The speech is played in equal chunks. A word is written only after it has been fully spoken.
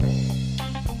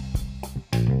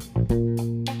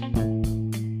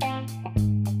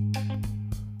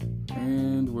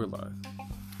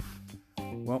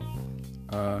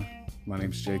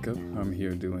name's Jacob. I'm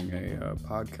here doing a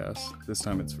podcast. This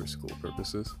time it's for school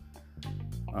purposes.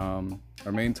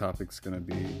 Our main topic's going to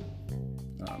be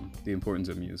the importance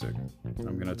of music.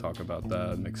 I'm going to talk about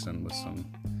that mixed in with some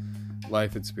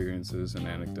life experiences and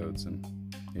anecdotes and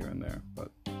here and there.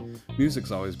 But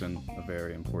music's always been a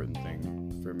very important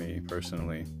thing for me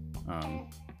personally, and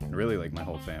really like my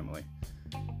whole family.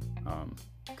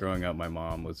 Growing up, my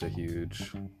mom was a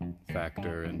huge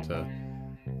factor into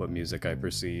what music I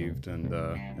perceived and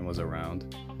was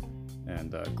around.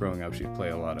 And growing up, she'd play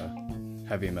a lot of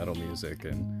heavy metal music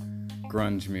and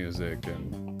grunge music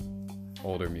and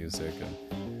older music.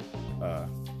 And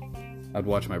I'd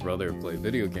watch my brother play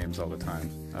video games all the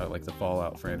time, like the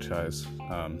Fallout franchise,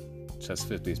 which has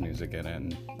 50s music in it,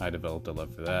 and I developed a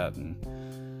love for that. And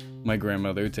my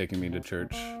grandmother taking me to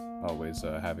church, always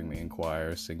having me in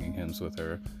choir, singing hymns with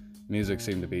her. Music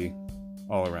seemed to be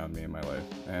all around me in my life,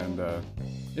 and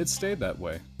it stayed that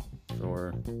way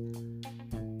for,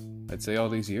 I'd say, all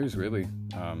these years, really.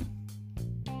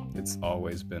 It's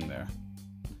always been there.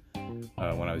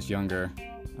 When I was younger,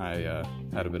 I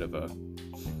had a bit of a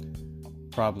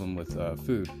problem with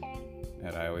food,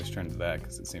 and I always turned to that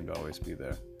because it seemed to always be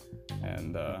there.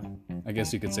 And I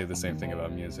guess you could say the same thing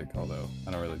about music, although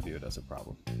I don't really view it as a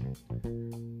problem.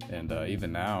 And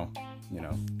even now,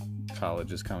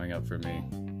 college is coming up for me.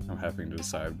 I'm having to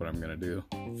decide what I'm going to do.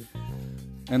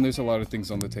 And there's a lot of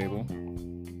things on the table.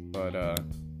 But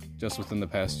just within the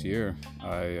past year,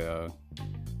 I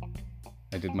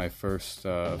did my first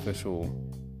official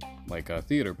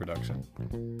theater production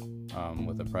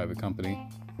with a private company.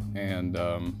 And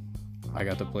I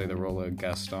got to play the role of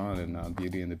Gaston in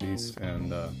Beauty and the Beast.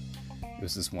 And it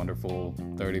was this wonderful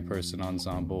 30-person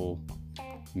ensemble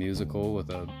musical with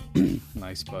a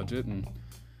nice budget. And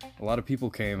a lot of people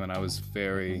came, and I was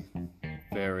very,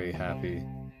 very happy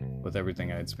with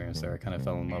everything I experienced there. I kind of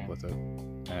fell in love with it.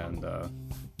 And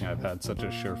I've had such a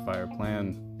surefire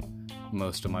plan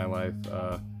most of my life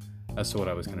as to what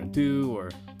I was going to do,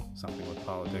 or something with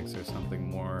politics, or something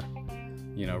more,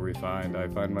 refined. I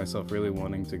find myself really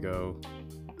wanting to go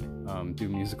do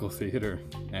musical theater,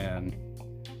 and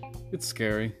it's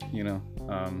scary,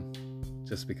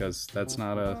 just because that's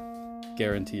not a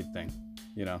guaranteed thing.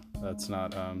 That's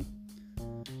not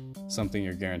something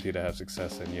you're guaranteed to have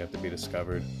success in. You have to be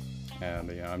discovered.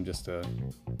 And, I'm just a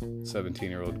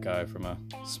 17-year-old guy from a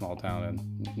small town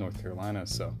in North Carolina.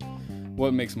 So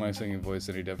what makes my singing voice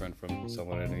any different from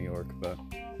someone in New York? But,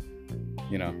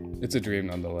 it's a dream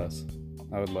nonetheless.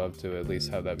 I would love to at least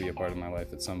have that be a part of my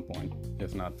life at some point,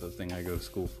 if not the thing I go to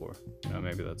school for.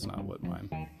 Maybe that's not what my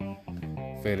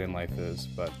fate in life is.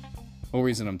 But the whole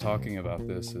reason I'm talking about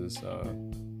this is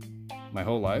my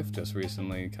whole life just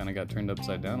recently kind of got turned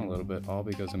upside down a little bit, all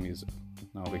because of music.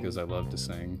 All because I love to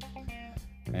sing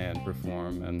and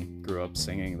perform and grew up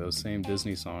singing those same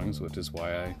Disney songs, which is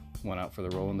why I went out for the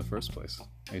role in the first place.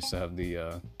 I used to have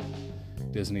the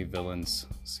Disney Villains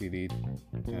CD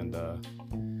and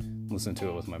listen to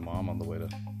it with my mom on the way to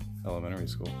elementary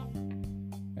school.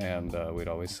 And we'd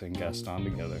always sing Gaston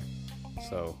together.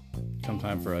 So come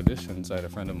time for auditions, I had a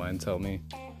friend of mine tell me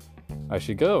I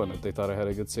should go, and that they thought I had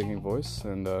a good singing voice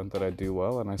and that I'd do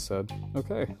well, and I said,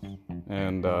 okay.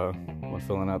 And when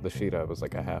filling out the sheet, I was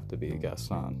like, I have to be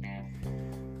Gaston.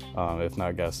 If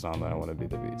not Gaston, then I want to be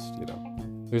the Beast,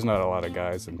 There's not a lot of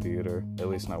guys in theater, at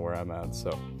least not where I'm at,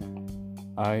 so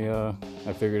I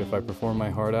figured if I perform my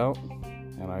heart out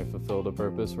and I fulfilled a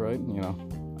purpose right,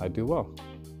 I'd do well.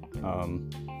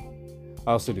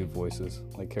 I also do voices,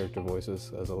 like character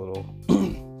voices, as a little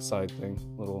side thing,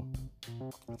 little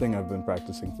thing I've been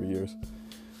practicing for years.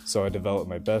 So I developed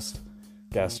my best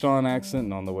Gaston accent,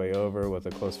 and on the way over with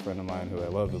a close friend of mine who I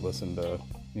love to listen to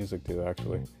music to,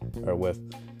 actually, or with,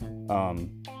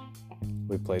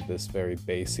 we played this very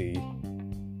bassy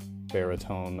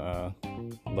baritone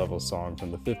level song from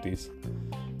the 50s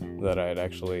that I had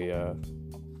actually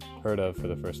heard of for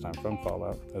the first time from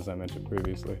Fallout, as I mentioned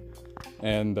previously.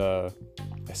 And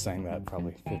I sang that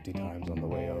probably 50 times on the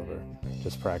way over,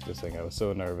 just practicing. I was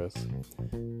so nervous.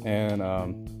 And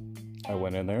I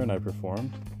went in there and I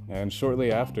performed. And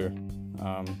shortly after,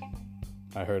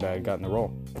 I heard I had gotten the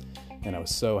role. And I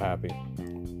was so happy.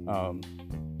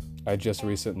 I just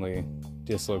recently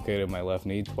dislocated my left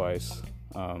knee twice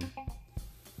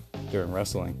during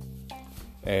wrestling.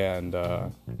 And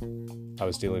I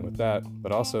was dealing with that.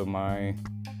 But also my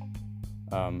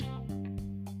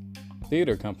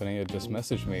theater company had just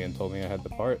messaged me and told me I had the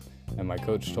part, and my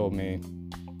coach told me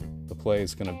the play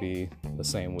is going to be the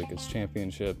same week as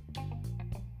Championship.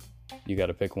 You got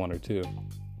to pick one or two.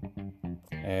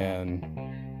 And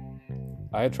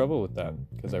I had trouble with that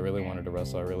because I really wanted to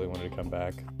wrestle. I really wanted to come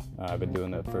back. I've been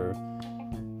doing that for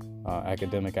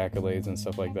academic accolades and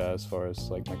stuff like that as far as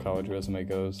like my college resume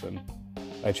goes, and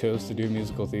I chose to do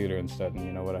musical theater instead, and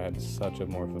you know what, I had such a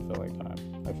more fulfilling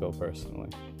time, I feel personally.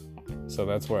 So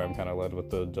that's where I'm kind of led with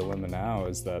the dilemma now,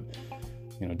 is that,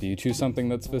 you know, do you choose something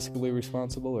that's fiscally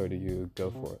responsible or do you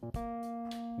go for it,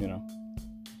 you know?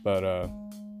 But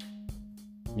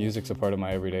music's a part of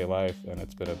my everyday life, and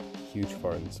it's been a huge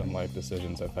part in some life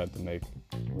decisions I've had to make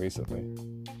recently.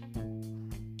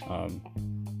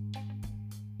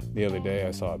 The other day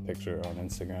I saw a picture on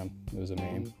Instagram. It was a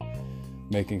meme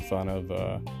making fun of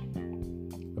a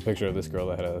picture of this girl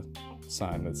that had a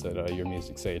sign that said, "Your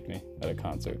music saved me," at a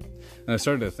concert. And I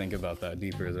started to think about that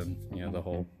deeper than, you know, the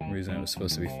whole reason it was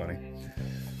supposed to be funny.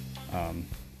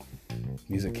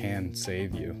 Music can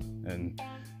save you, and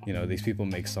you know, these people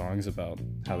make songs about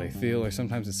how they feel, or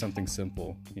sometimes it's something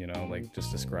simple, you know, like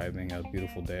just describing a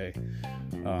beautiful day.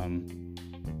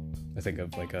 I think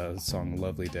of like a song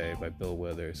 "Lovely Day" by Bill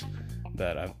Withers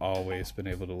that I've always been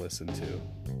able to listen to,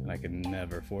 and I can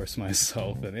never force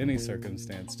myself in any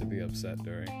circumstance to be upset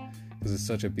during, because it's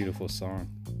such a beautiful song.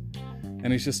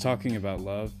 And he's just talking about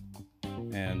love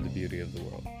and the beauty of the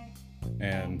world.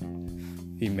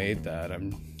 And he made that,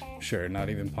 I'm sure, not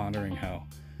even pondering how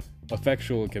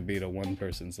effectual it could be to one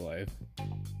person's life,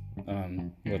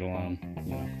 let alone,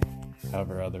 you know,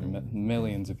 however other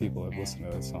millions of people have listened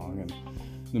to that song and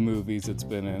the movies it's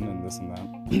been in and this and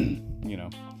that. You know,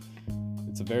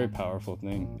 it's a very powerful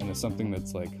thing, and it's something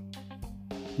that's like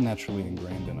naturally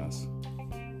ingrained in us.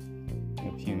 You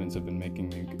know, humans have been making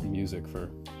music for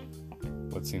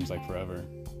what seems like forever.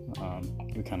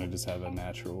 We kind of just have a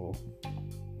natural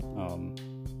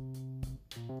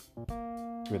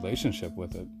relationship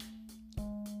with it.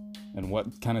 And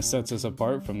what kind of sets us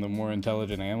apart from the more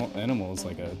intelligent animals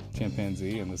like a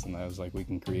chimpanzee and this and that is like we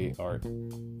can create art,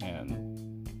 and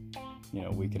you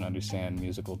know, we can understand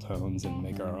musical tones and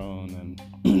make our own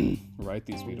and write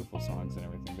these beautiful songs and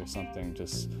everything. There's something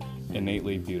just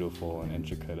innately beautiful and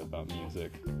intricate about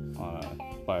music on a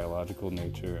biological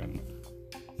nature and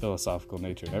philosophical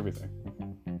nature and everything.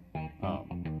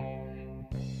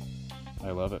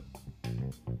 I love it.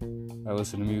 I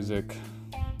listen to music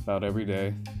about every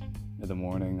day, in the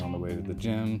morning, on the way to the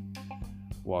gym,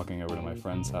 walking over to my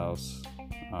friend's house.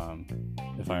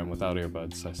 If I am without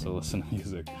earbuds, I still listen to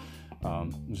music.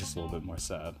 It's just a little bit more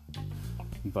sad.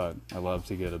 But I love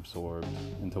to get absorbed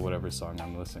into whatever song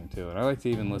I'm listening to. And I like to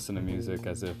even listen to music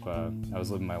as if I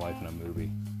was living my life in a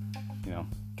movie. You know,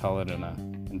 call it an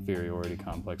inferiority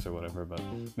complex or whatever, but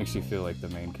it makes you feel like the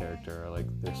main character, or like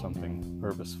there's something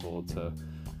purposeful to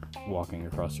walking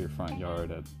across your front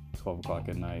yard at 12 o'clock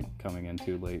at night, coming in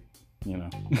too late, you know.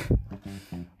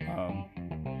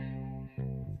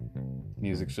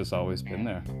 Music's just always been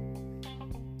there.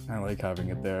 I like having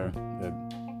it there. It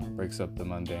breaks up the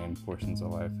mundane portions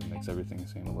of life and makes everything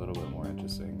seem a little bit more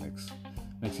interesting, makes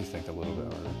you think a little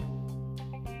bit harder.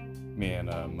 Me and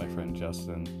my friend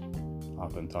Justin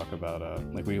often talk about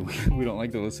like we don't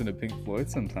like to listen to Pink Floyd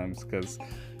sometimes, because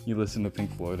you listen to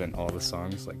Pink Floyd and all the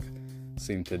songs like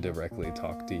seem to directly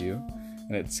talk to you,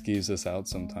 and it skews us out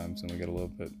sometimes, and we get a little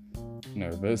bit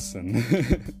nervous and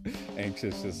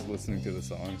anxious just listening to the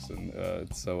songs, and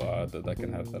it's so odd that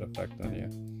can have that effect on you.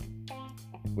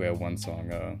 We have one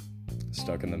song,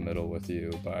 Stuck in the Middle with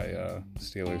You by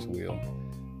Steelers Wheel,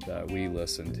 that we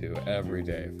listened to every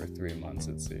day for 3 months,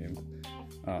 it seemed.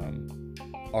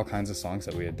 All kinds of songs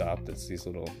that we adopt, it's these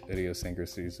little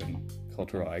idiosyncrasies and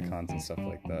cultural icons and stuff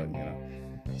like that, you know,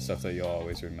 stuff that you'll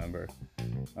always remember.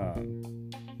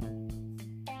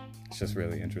 It's just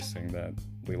really interesting that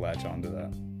we latch onto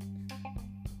that.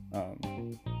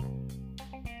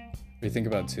 We think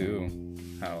about too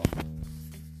how,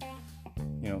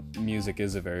 you know, music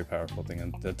is a very powerful thing,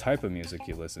 and the type of music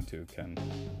you listen to can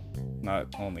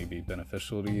not only be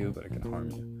beneficial to you, but it can harm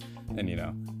you. And you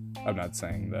know, I'm not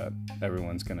saying that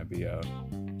everyone's gonna be a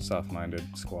soft-minded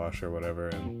squash or whatever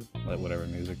and let whatever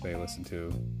music they listen to,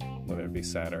 whether it be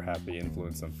sad or happy,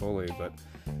 influence them fully, but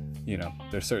you know,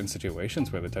 there's certain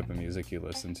situations where the type of music you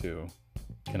listen to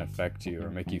can affect you or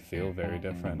make you feel very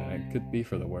different, and it could be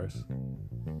for the worse.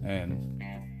 And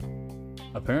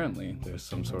apparently there's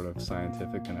some sort of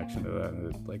scientific connection to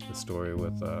that, like the story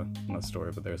with not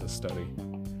story, but there's a study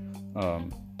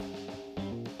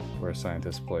where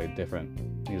scientists play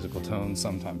different musical tones,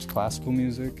 sometimes classical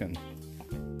music and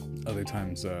other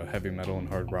times heavy metal and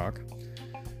hard rock,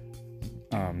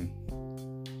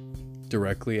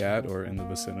 directly at or in the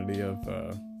vicinity of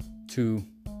two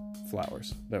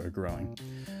flowers that were growing,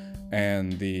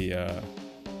 and the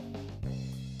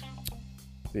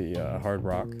hard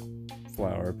rock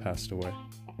flower passed away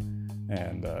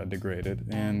and degraded,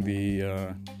 and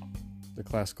the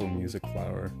classical music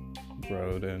flower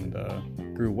growed and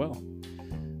grew well.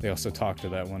 They also talked to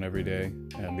that one every day,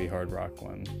 and the hard rock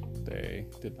one, they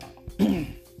did not.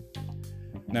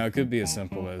 Now, it could be as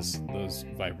simple as those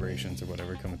vibrations or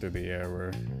whatever coming through the air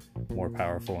were more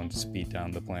powerful and just beat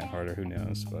down the plant harder, who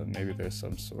knows, but maybe there's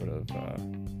some sort of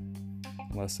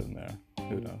lesson there,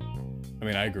 who knows. I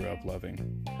mean, I grew up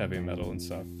loving heavy metal and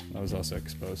stuff. I was also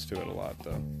exposed to it a lot,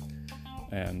 though,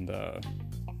 and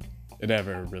it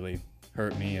never really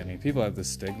hurt me. I mean, people have this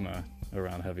stigma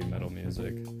around heavy metal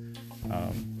music,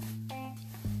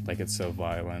 like it's so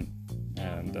violent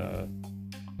and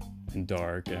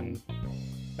dark and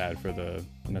bad for the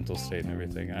mental state and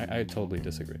everything. I totally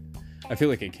disagree. I feel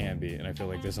like it can be, and I feel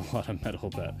like there's a lot of metal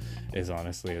that is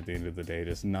honestly, at the end of the day,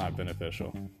 just not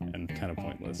beneficial and kind of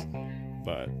pointless.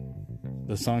 But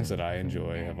the songs that I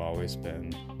enjoy have always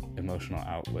been emotional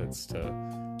outlets to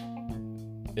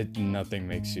it. Nothing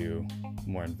makes you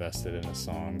more invested in a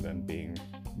song than being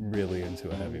really into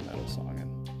a heavy metal song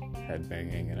and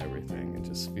headbanging and everything and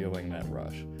just feeling that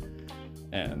rush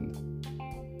and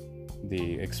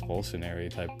the expulsionary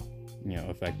type,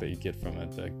 effect that you get from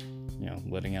it, the,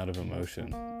 letting out of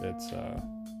emotion.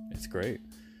 It's great.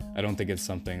 I don't think it's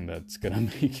something that's gonna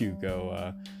make you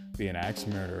go be an axe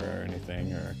murderer or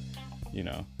anything, or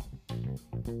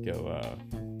go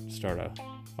start a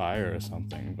fire or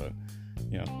something, but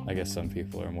I guess some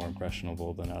people are more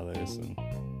impressionable than others, and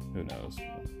who knows.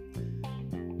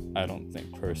 I don't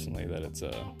think personally that it's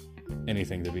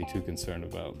anything to be too concerned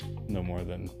about, no more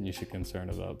than you should concern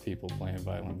about people playing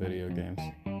violent video games.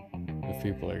 If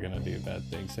people are gonna do bad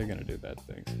things, they're gonna do bad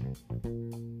things,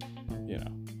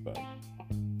 but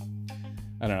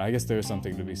I don't know, I guess there's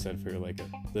something to be said for like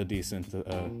the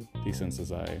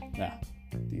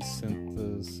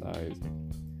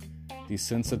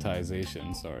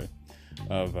desensitization,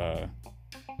 of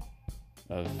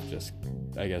just,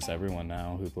 I guess, everyone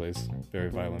now who plays very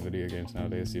violent video games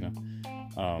nowadays,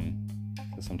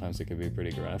 because sometimes it can be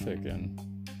pretty graphic and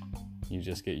you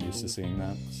just get used to seeing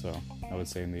that. So I would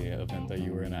say in the event that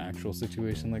you were in an actual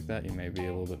situation like that, you may be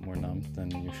a little bit more numb than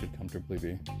you should comfortably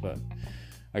be, but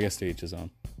I guess to each his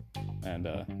own, and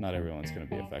not everyone's going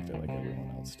to be affected like everyone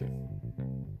else too.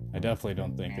 I definitely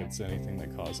don't think it's anything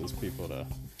that causes people to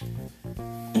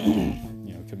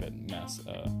commit mass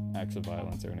acts of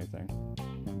violence or anything.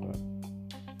 But,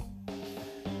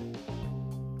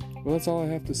 well, that's all I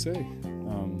have to say.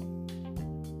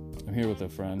 I'm here with a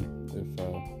friend. If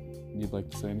you'd like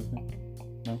to say anything?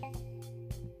 No?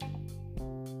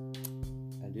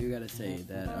 I do gotta say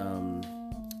that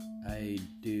I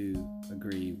do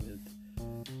agree with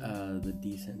the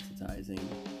desensitizing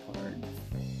part.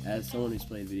 As someone who's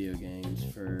played video games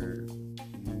for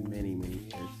many, many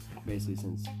years, basically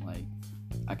since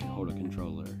I can hold a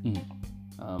controller,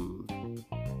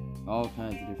 all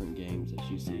kinds of different games that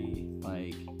you see,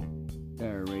 that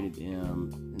are rated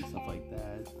M and stuff like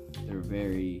that, they're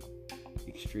very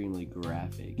extremely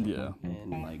graphic,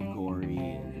 and gory,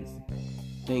 and just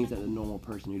things that a normal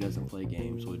person who doesn't play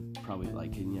games would probably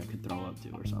could throw up to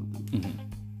or something.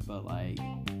 But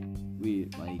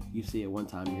you see it one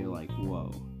time and you're like,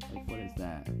 whoa, what is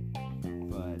that?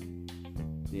 But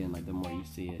then the more you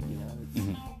see it,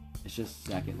 it's just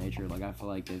second nature. I feel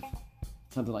like if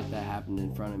something like that happened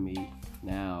in front of me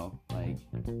now, I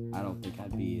don't think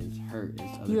I'd be as hurt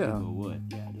as other people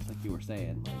would. Yeah, just like you were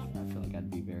saying, I feel like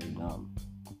I'd be very numb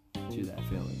to that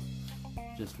feeling,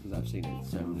 just because I've seen it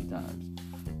so many times.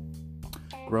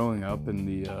 Growing up in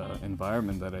the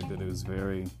environment that I did, it was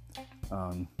very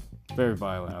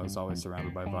violent. I was always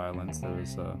surrounded by violence. There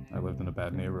was I lived in a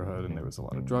bad neighborhood, and there was a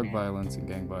lot of drug violence and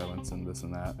gang violence and this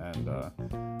and that, and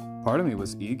part of me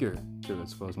was eager to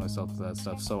expose myself to that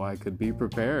stuff so I could be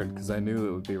prepared, because I knew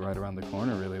it would be right around the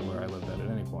corner really where I lived at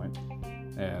any point.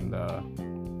 And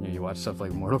you watch stuff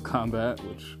like Mortal Kombat,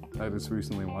 which I just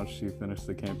recently watched. You finished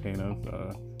the campaign of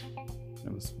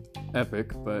it was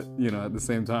epic, but at the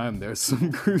same time there's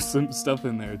some gruesome stuff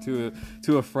in there to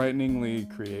a frighteningly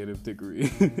creative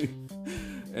degree.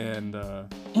 And I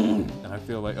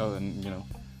feel like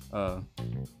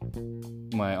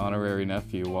my honorary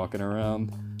nephew walking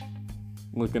around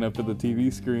looking up at the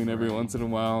TV screen every once in a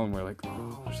while, and we're like,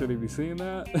 oh, should he be seeing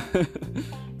that?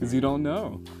 Because you don't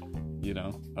know,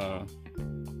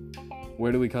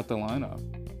 where do we cut the line off?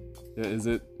 Is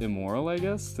it immoral, I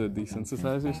guess, to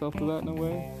desensitize yourself to that in a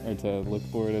way, or to look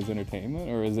for it as entertainment,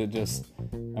 or is it just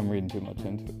I'm reading too much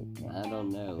into it? I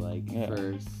don't know.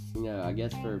 For I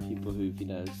guess for people who've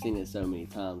seen it so many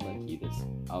times, you just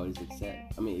always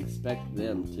expect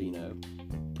them to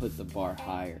put the bar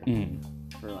higher.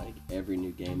 for like every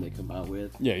new game they come out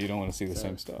with. Yeah, you don't want to see the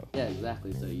same stuff. Yeah,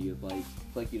 exactly. So you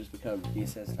like you just become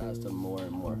desensitized to more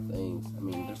and more things. I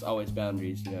mean, there's always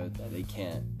boundaries, you know, that they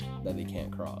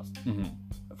can't cross. Mm-hmm.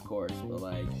 Of course, but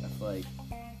like I feel like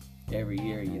every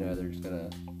year, you know, they're just gonna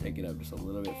take it up just a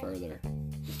little bit further,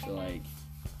 just to like,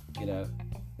 you know,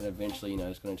 and eventually, you know,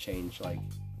 it's gonna change. Like,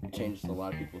 it changes a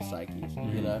lot of people's psyches.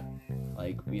 You know,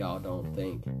 like we all don't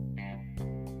think,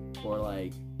 or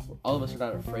like all of us are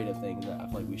not afraid of things that I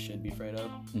feel like we should be afraid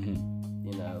of. Mm-hmm.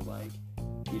 You know, like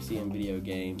you see in video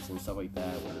games and stuff like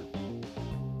that, where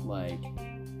like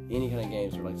any kind of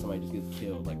games where like somebody just gets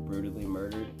killed, like brutally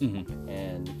murdered,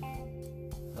 and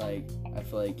like I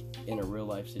feel like in a real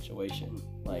life situation,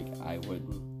 like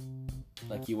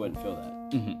you wouldn't feel that.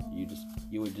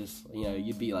 You would just, you know,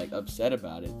 you'd be like upset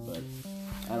about it, but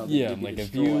I don't think yeah, like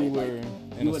if you were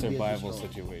in a survival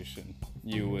situation,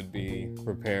 you would be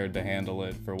prepared to handle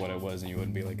it for what it was, and you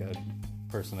wouldn't be like a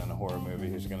person in a horror movie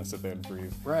who's gonna sit there and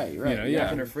freeze. Right. You know, you're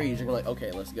not gonna freeze. You're gonna like,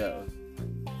 okay, let's go.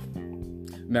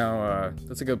 Now,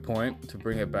 that's a good point to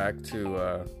bring it back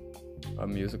to a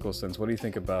musical sense. What do you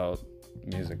think about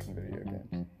music in video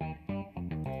games?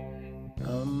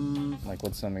 Like,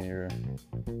 what's some of your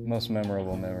most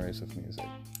memorable memories of music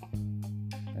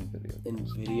in video games? In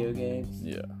video games?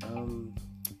 Yeah.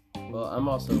 Well, I'm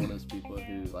also one of those people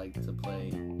who like to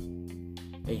play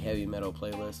a heavy metal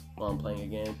playlist while I'm playing a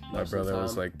game. My brother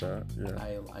was like that. Yeah.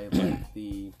 I like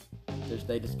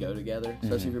they just go together.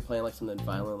 Especially if you're playing like something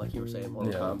violent, like you were saying,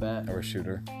 Mortal Kombat, or a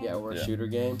shooter. Yeah, or a shooter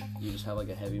game. You just have like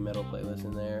a heavy metal playlist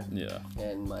in there. Yeah.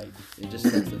 And like it just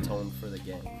sets the tone for the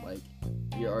game. Like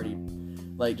you're already,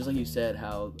 like just like you said,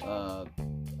 how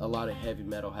a lot of heavy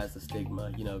metal has the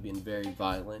stigma, you know, being very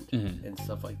violent and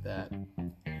stuff like that.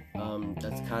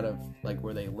 That's kind of like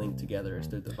where they link together is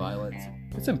through the violence.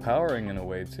 It's empowering in a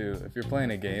way too. If you're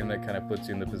playing a game that kind of puts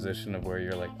you in the position of where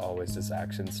you're like always this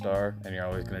action star and you're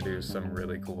always going to do some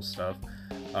really cool stuff,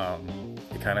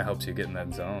 it kind of helps you get in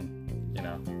that zone, you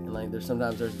know. And like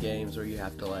sometimes there's games where you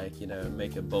have to like, you know,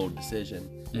 make a bold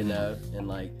decision, you know, and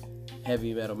like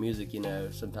heavy metal music, you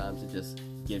know, sometimes it just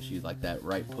gives you like that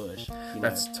right push. You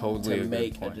That's know, totally to a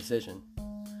make good point. a decision.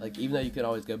 Like even though you could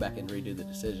always go back and redo the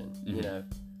decision, you know,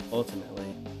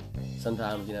 ultimately,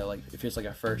 sometimes, you know, like if it's like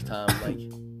a first time, like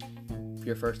if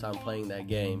you're first time playing that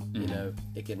game, you know,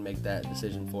 it can make that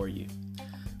decision for you.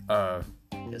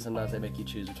 Sometimes they make you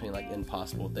choose between like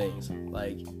impossible things.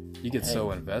 Like you get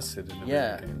so invested in the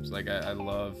video games. Like I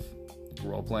love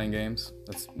role-playing games.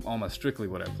 That's almost strictly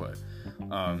what I play.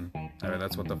 I mean,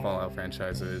 that's what the Fallout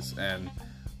franchise is, and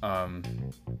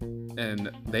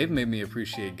they've made me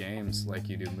appreciate games like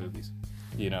you do movies,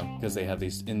 you know, because they have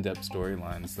these in-depth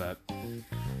storylines that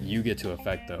you get to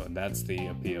affect, though, and that's the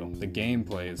appeal. The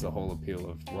gameplay is the whole appeal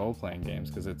of role-playing games,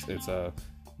 because it's a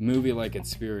movie-like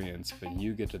experience, but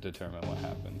you get to determine what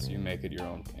happens. You make it your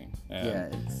own thing.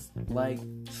 And it's like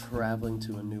traveling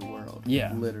to a new world.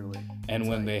 Yeah. Literally. And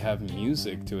when they have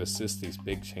music to assist these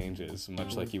big changes,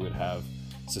 much like you would have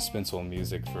suspenseful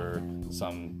music for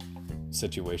some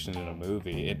situation in a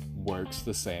movie, it works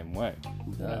the same way.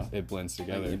 You know, it blends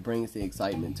together. Like, it brings the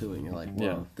excitement to it, and you're like,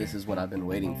 whoa, this is what I've been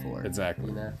waiting for. Exactly.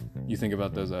 You know? You think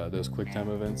about those quick time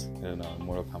events in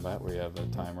Mortal Kombat where you have a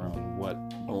timer on what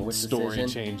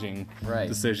story-changing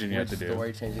decision you have to do.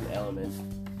 Story-changing element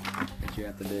that you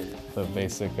have to do. The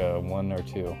basic 1 or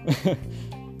 2. You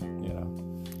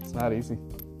know, it's not easy.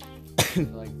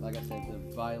 like I said, the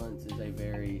violence is a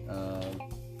very...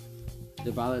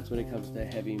 the violence when it comes to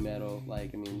heavy metal,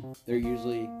 like, I mean, there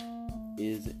usually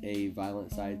is a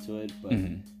violent side to it, but I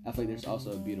feel like there's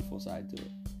also a beautiful side to it.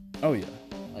 Oh, yeah.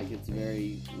 Like, it's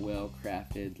very well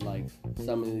crafted, like,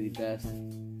 some of the best...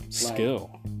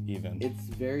 Skill, even. It's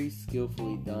very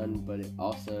skillfully done, but it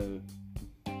also...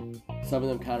 Some of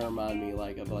them kind of remind me,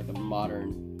 like, of, like, a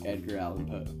modern Edgar Allan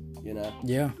Poe, you know?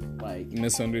 Yeah. Like...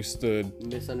 Misunderstood.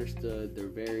 They're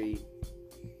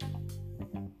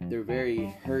very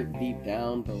hurt deep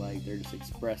down, but like they're just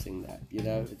expressing that, you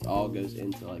know. It all goes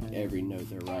into like every note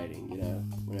they're writing, you know,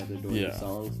 whenever they're doing the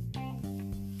songs.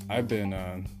 I've been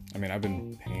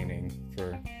painting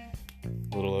for a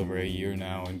little over a year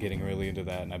now and getting really into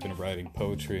that, and I've been writing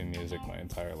poetry and music my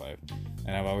entire life.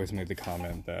 And I've always made the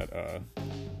comment that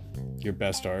your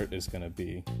best art is going to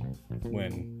be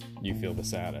when you feel the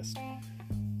saddest,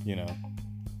 you know,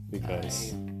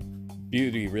 because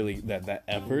beauty really, that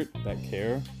effort, that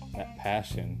care, that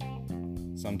passion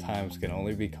sometimes can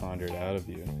only be conjured out of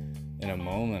you in a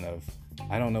moment of,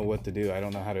 I don't know what to do, I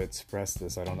don't know how to express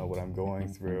this, I don't know what I'm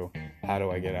going through, how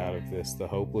do I get out of this, the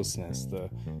hopelessness, the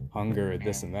hunger,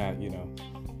 this and that, you know,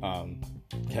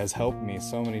 has helped me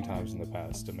so many times in the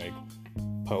past to make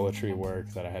poetry work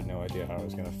that I had no idea how I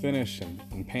was going to finish,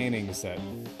 and paintings that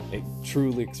it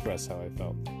truly express how I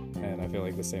felt. And I feel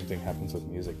like the same thing happens with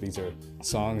music. These are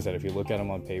songs that if you look at them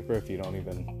on paper, if you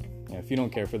don't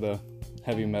care for the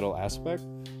heavy metal aspect,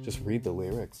 just read the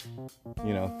lyrics.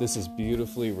 This is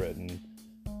beautifully written,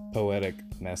 poetic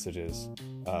messages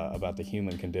about the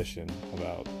human condition,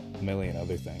 about a million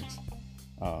other things.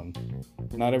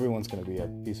 Not everyone's going to be a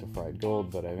piece of fried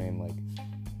gold, but I mean, like,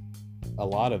 a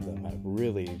lot of them have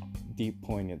really deep,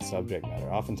 poignant subject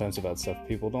matter, oftentimes about stuff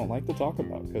people don't like to talk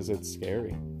about because it's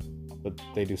scary, but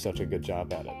they do such a good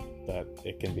job at it that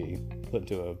it can be put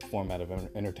into a format of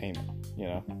entertainment,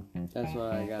 That's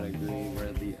why I gotta agree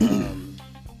where the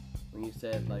when you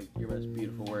said, like, your most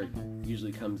beautiful work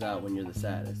usually comes out when you're the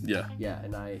saddest. Yeah,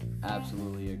 and I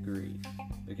absolutely agree,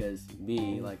 because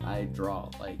me, like, I draw,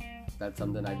 like, that's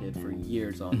something I did for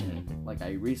years on end. Like,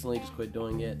 I recently just quit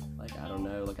doing it. Like, I don't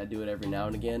know, like, I do it every now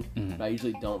and again, but I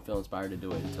usually don't feel inspired to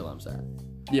do it until I'm sad.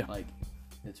 Yeah. Like,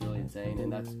 it's really insane,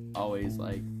 and that's always,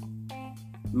 like,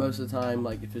 most of the time,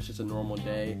 like, if it's just a normal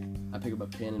day, I pick up a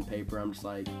pen and paper, I'm just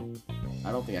like,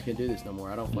 I don't think I can do this no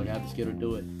more. I don't feel like I have the skill to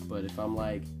do it. But if I'm,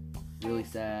 like, really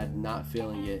sad, not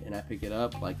feeling it, and I pick it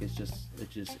up, like, it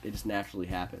just naturally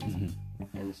happens.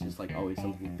 And it's just, like, always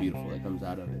something beautiful that comes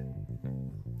out of it.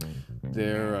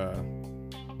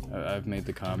 I've made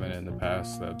the comment in the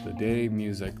past that the day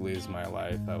music leaves my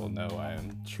life, I will know I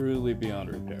am truly beyond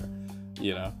repair,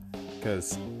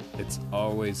 because it's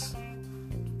always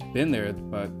been there.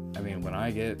 But I mean, when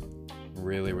I get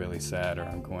really, really sad, or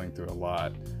I'm going through a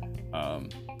lot,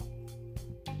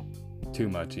 too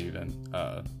much even,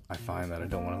 I find that I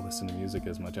don't want to listen to music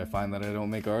as much. I find that I don't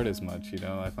make art as much,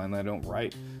 I find that I don't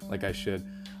write like I should,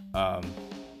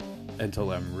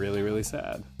 until I'm really, really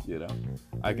sad,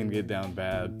 I can get down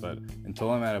bad, but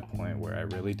until I'm at a point where I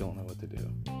really don't know what to do,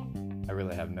 I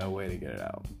really have no way to get it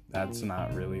out. That's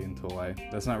not really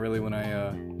when I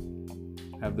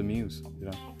have the muse,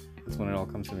 that's when it all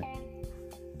comes to me.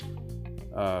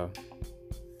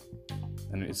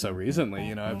 And so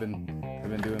recently, I've been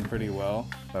doing pretty well,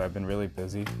 but I've been really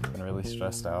busy, been really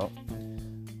stressed out.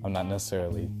 I'm not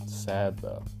necessarily sad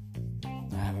though.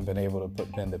 I haven't been able to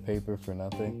put pen to paper for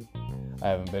nothing. I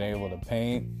haven't been able to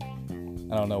paint.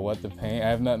 I don't know what to paint. I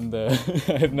have nothing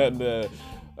to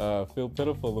feel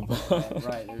pitiful about.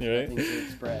 Right, there's nothing to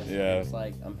express. Yeah. It's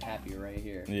like, I'm happy right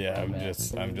here. Yeah,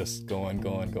 I'm just going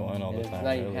all the time. It's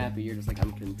not even happy, you're just like,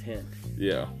 I'm content.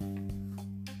 Yeah.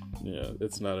 Yeah,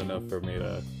 it's not enough for me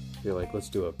to be like, let's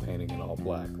do a painting in all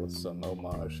black with some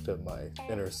homage to my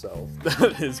inner self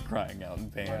that is crying out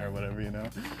in pain, or whatever,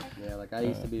 Yeah, like, I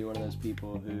used to be one of those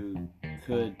people who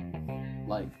could,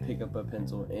 like, pick up a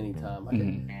pencil anytime.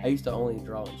 I used to only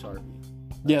draw in Sharpie.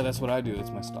 Yeah, that's what I do.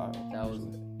 It's my style.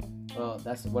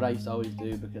 That's what I used to always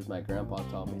do, because my grandpa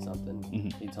taught me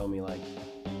something. He told me, like,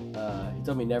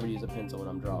 never to use a pencil when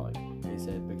I'm drawing. He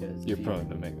said, because you're prone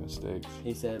to make mistakes.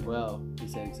 He said,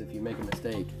 if you make a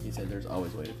mistake, he said, there's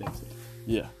always a way to fix it.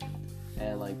 Yeah.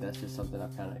 And, like, that's just something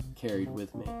I've kind of carried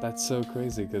with me. That's so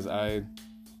crazy, because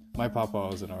my papa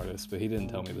was an artist, but he didn't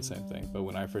tell me the same thing. But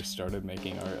when I first started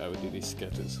making art, I would do these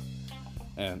sketches,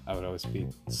 and I would always be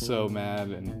so mad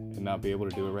and not be able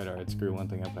to do it right, or I'd screw one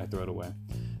thing up and I'd throw it away.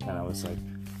 And I was like,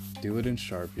 do it in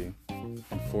Sharpie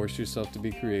and force yourself to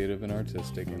be creative and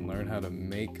artistic and learn how to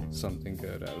make something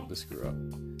good out of the screw up,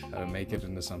 how to make it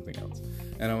into something else.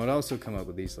 And I would also come up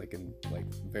with these like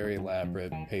very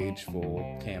elaborate,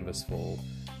 page-full, canvas-full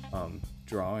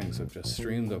drawings of just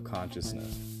streams of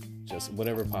consciousness, just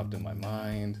whatever popped in my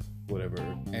mind, whatever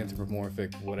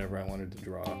anthropomorphic, whatever I wanted to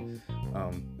draw.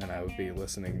 And I would be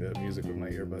listening to music with my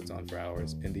earbuds on for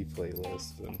hours, indie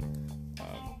playlists and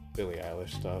Billie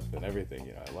Eilish stuff and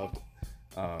everything, I loved it.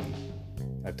 I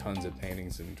have tons of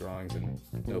paintings and drawings and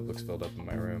notebooks filled up in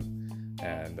my room,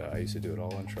 and I used to do it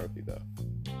all on Sharpie though.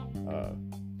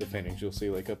 The paintings you'll see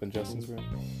like up in Justin's room,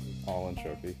 all on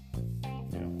Sharpie.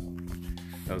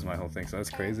 That was my whole thing. So that's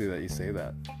crazy that you say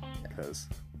that, because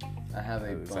I have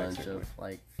a bunch of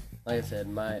like I said,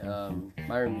 my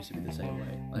room used to be the same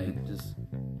way, like just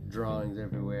drawings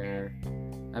everywhere.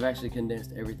 I've actually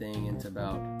condensed everything into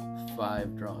about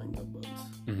 5 drawing notebooks.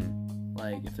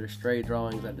 Like, if there's stray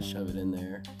drawings, I have to shove it in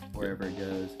there wherever it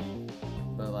goes.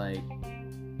 But, like,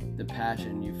 the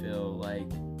passion you feel, like,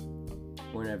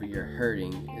 whenever you're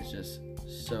hurting is just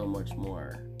so much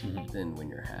more than when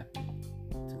you're happy,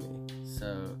 to me.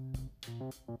 So,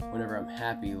 whenever I'm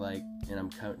happy, like, and I'm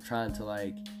trying to,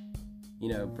 like,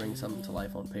 bring something to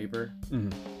life on paper,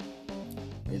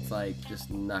 it's, like,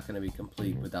 just not going to be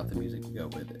complete without the music to go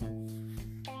with it.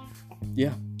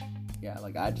 Yeah. Yeah,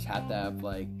 like, I just have to have,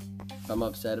 like, if I'm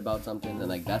upset about something, then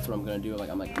like that's what I'm gonna do. Like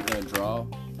I'm gonna draw.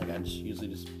 Like I just usually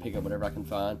just pick up whatever I can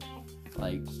find,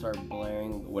 like start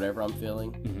blaring whatever I'm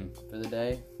feeling for the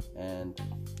day, and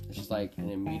it's just like an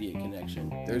immediate connection.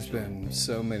 There's been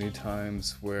so many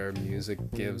times where music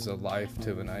gives a life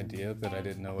to an idea that I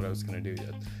didn't know what I was gonna do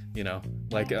yet. You know,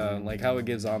 like how it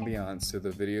gives ambiance to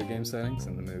the video game settings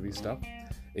and the movie stuff.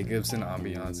 It gives an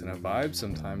ambiance and a vibe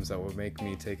sometimes that will make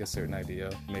me take a certain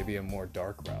idea, maybe a more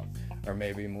dark route, or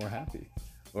maybe more happy,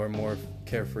 or more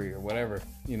carefree, or whatever,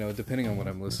 you know, depending on what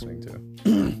I'm listening to.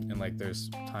 And like there's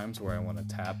times where I want to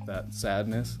tap that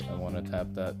sadness, I want to tap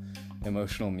that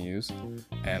emotional muse,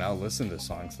 and I'll listen to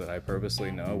songs that I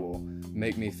purposely know will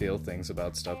make me feel things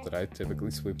about stuff that I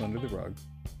typically sweep under the rug,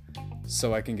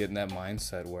 so I can get in that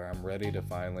mindset where I'm ready to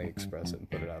finally express it and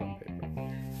put it out on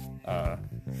paper.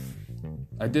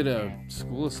 I did a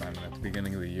school assignment at the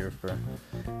beginning of the year for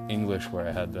English where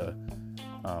I had to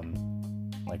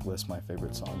like list my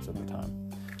favorite songs at the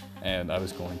time, and I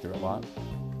was going through a lot,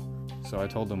 so I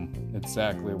told them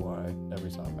exactly why every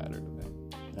song mattered to me,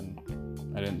 and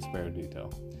I didn't spare a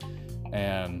detail.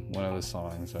 And one of the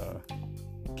songs,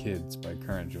 Kids by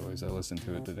Current Joys, I listened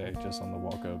to it today just on the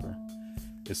walk over.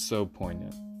 It's so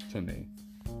poignant to me.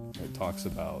 It talks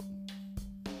about,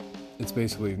 it's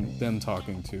basically them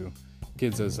talking to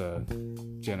kids as a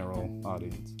general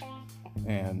audience,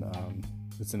 and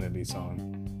it's an indie song,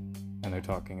 and they're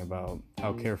talking about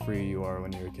how carefree you are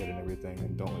when you're a kid and everything,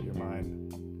 and don't let your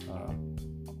mind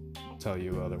tell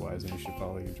you otherwise, and you should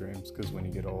follow your dreams, because when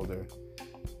you get older,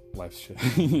 life's shit.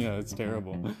 It's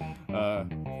terrible.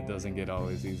 It doesn't get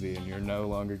always easy, and you're no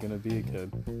longer gonna be a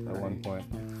kid at one point,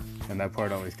 and that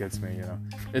part always gets me.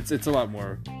 It's a lot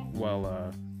more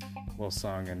well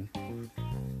sung and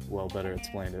better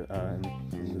explained it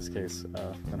in this case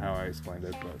than how I explained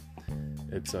it, but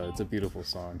it's a beautiful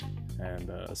song and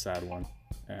a sad one,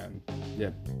 and yeah,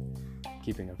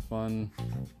 keeping a fun,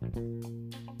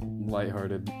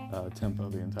 lighthearted tempo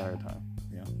the entire time.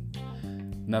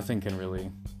 Nothing can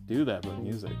really do that but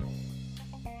music.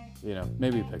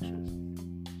 Maybe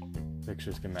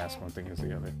pictures can mask one thing as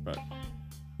the other, but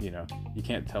you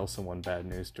can't tell someone bad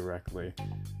news directly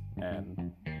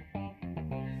and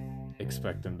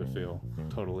expect them to feel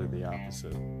totally the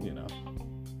opposite.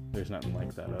 There's nothing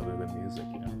like that other than music.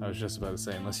 I was just about to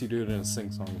say, unless you do it in a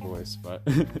sing-song voice, but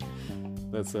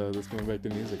that's going back to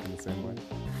music in the same way.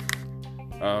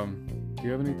 Do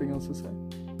you have anything else to say?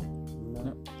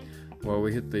 No. Well,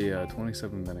 we hit the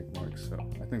 27-minute mark, so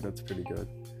I think that's pretty good.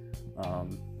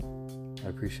 I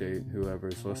appreciate whoever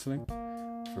is listening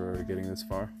for getting this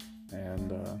far,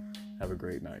 and have a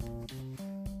great night.